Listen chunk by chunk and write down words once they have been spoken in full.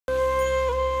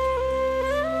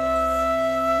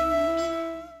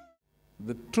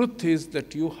The truth is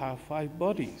that you have 5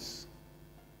 bodies.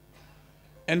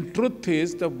 And truth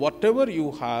is that whatever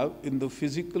you have in the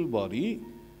physical body,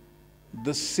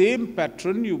 the same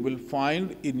pattern you will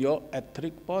find in your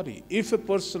etheric body. If a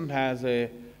person has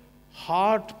a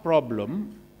heart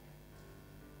problem,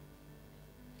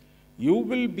 you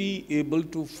will be able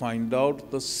to find out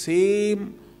the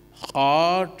same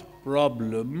heart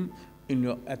problem in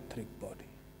your etheric body.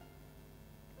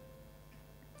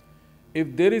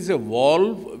 If there is a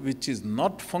valve which is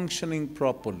not functioning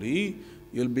properly,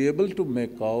 you'll be able to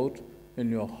make out in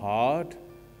your heart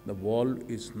the valve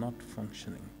is not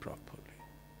functioning properly.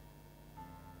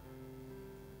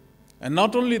 And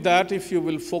not only that, if you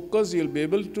will focus, you'll be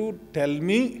able to tell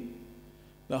me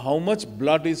how much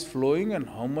blood is flowing and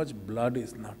how much blood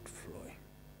is not flowing.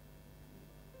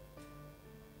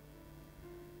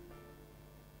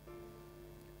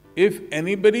 If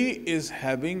anybody is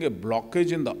having a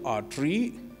blockage in the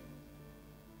artery,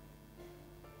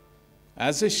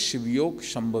 as a Shiv Yoga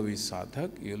Shambhavi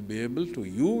Sadhak,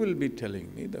 you will be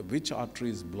telling me that which artery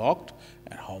is blocked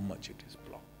and how much it is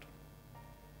blocked.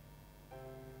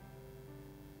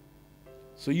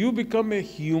 So you become a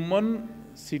human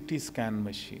CT scan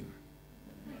machine,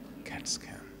 CAT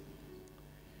scan,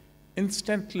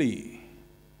 instantly.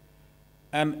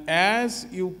 And as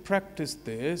you practice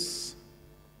this,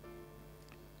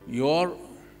 your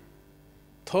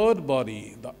third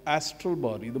body, the astral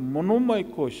body, the Manomaya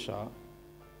Kosha,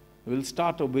 will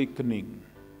start awakening.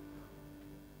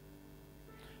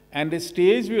 And a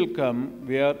stage will come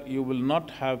where you will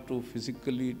not have to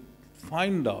physically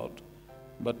find out,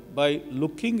 but by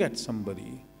looking at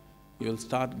somebody, you'll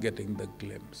start getting the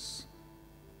glimpse.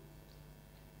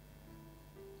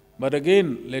 But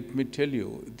again, let me tell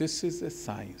you, this is a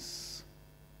science.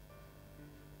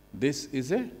 This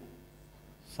is a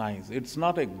science. It's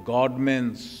not a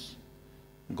godman's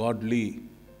godly.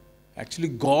 Actually,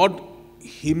 God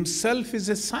Himself is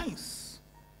a science.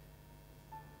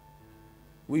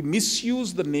 We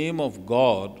misuse the name of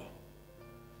God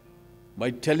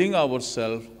by telling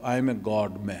ourselves, I am a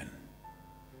God man.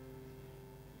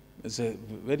 It's a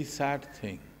very sad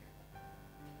thing.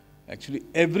 Actually,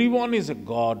 everyone is a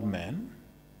God man,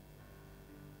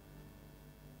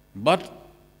 but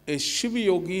a Shiva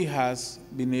yogi has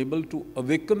been able to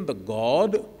awaken the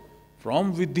God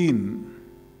from within,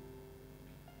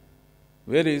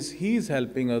 whereas he is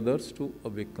helping others to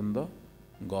awaken the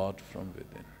God from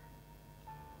within.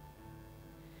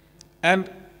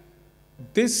 And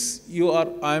this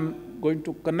I am going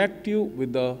to connect you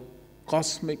with the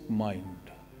cosmic mind.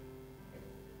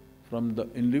 From the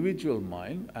individual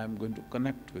mind, I am going to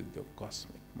connect with your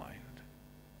cosmic mind.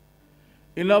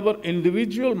 In our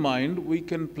individual mind, we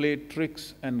can play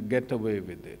tricks and get away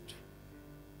with it.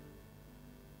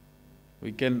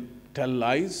 We can tell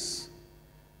lies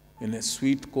in a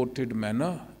sweet-coated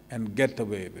manner and get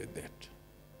away with it.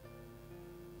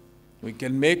 We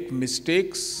can make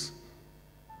mistakes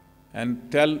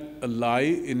and tell a lie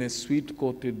in a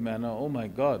sweet-coated manner. Oh my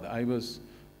God, I was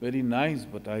very nice,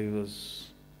 but I was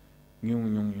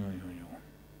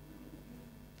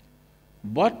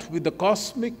But with the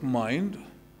cosmic mind,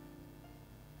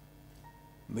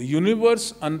 the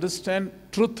universe understands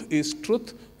truth is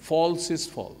truth, false is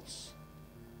false.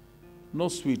 No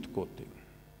sweet coating.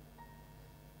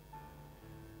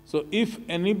 So if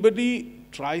anybody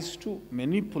tries to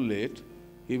manipulate,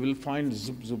 he will find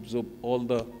zup, zup, zup, all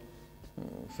the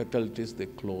faculties they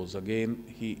close. Again,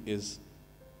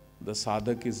 the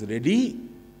sadhak is ready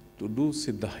to do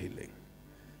siddha healing.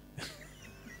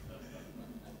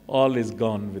 All is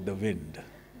gone with the wind.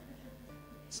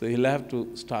 So he'll have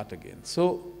to start again.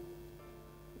 So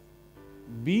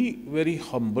be very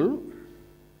humble.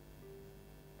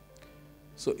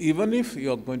 So even if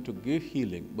you are going to give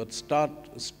healing, but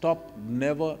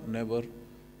never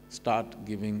start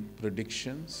giving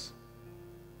predictions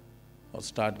or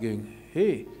start giving,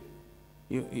 hey,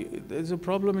 there's a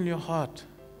problem in your heart.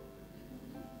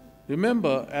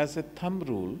 Remember, as a thumb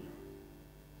rule,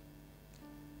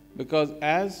 because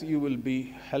as you will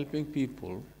be helping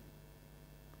people,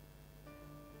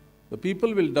 the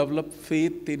people will develop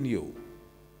faith in you.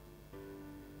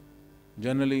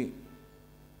 Generally,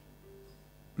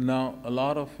 now a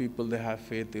lot of people, they have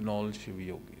faith in all Shiva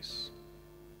yogis.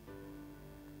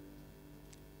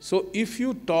 So if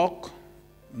you talk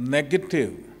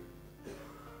negative,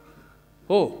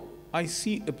 oh, I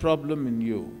see a problem in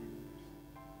you.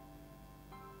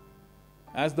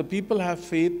 As the people have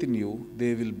faith in you,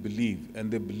 they will believe, and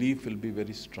their belief will be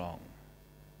very strong.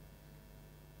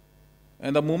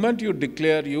 And the moment you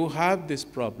declare you have this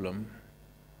problem,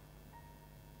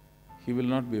 he will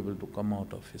not be able to come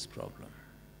out of his problem.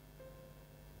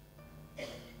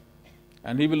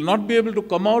 And he will not be able to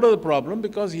come out of the problem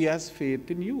because he has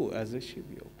faith in you as a Shiv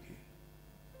yogi.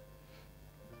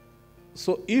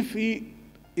 So if he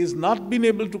is not been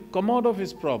able to come out of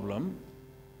his problem,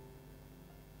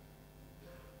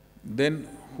 then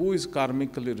who is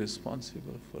karmically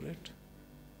responsible for it?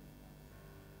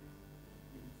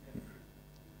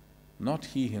 Not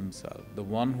he himself, the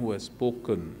one who has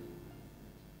spoken,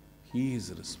 he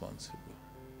is responsible.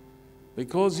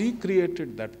 Because he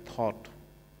created that thought.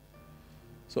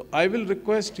 So I will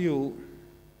request you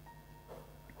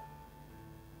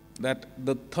that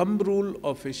the thumb rule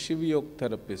of a Shiv Yoga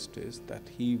therapist is that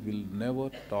he will never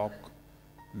talk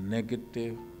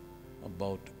negative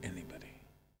about anybody.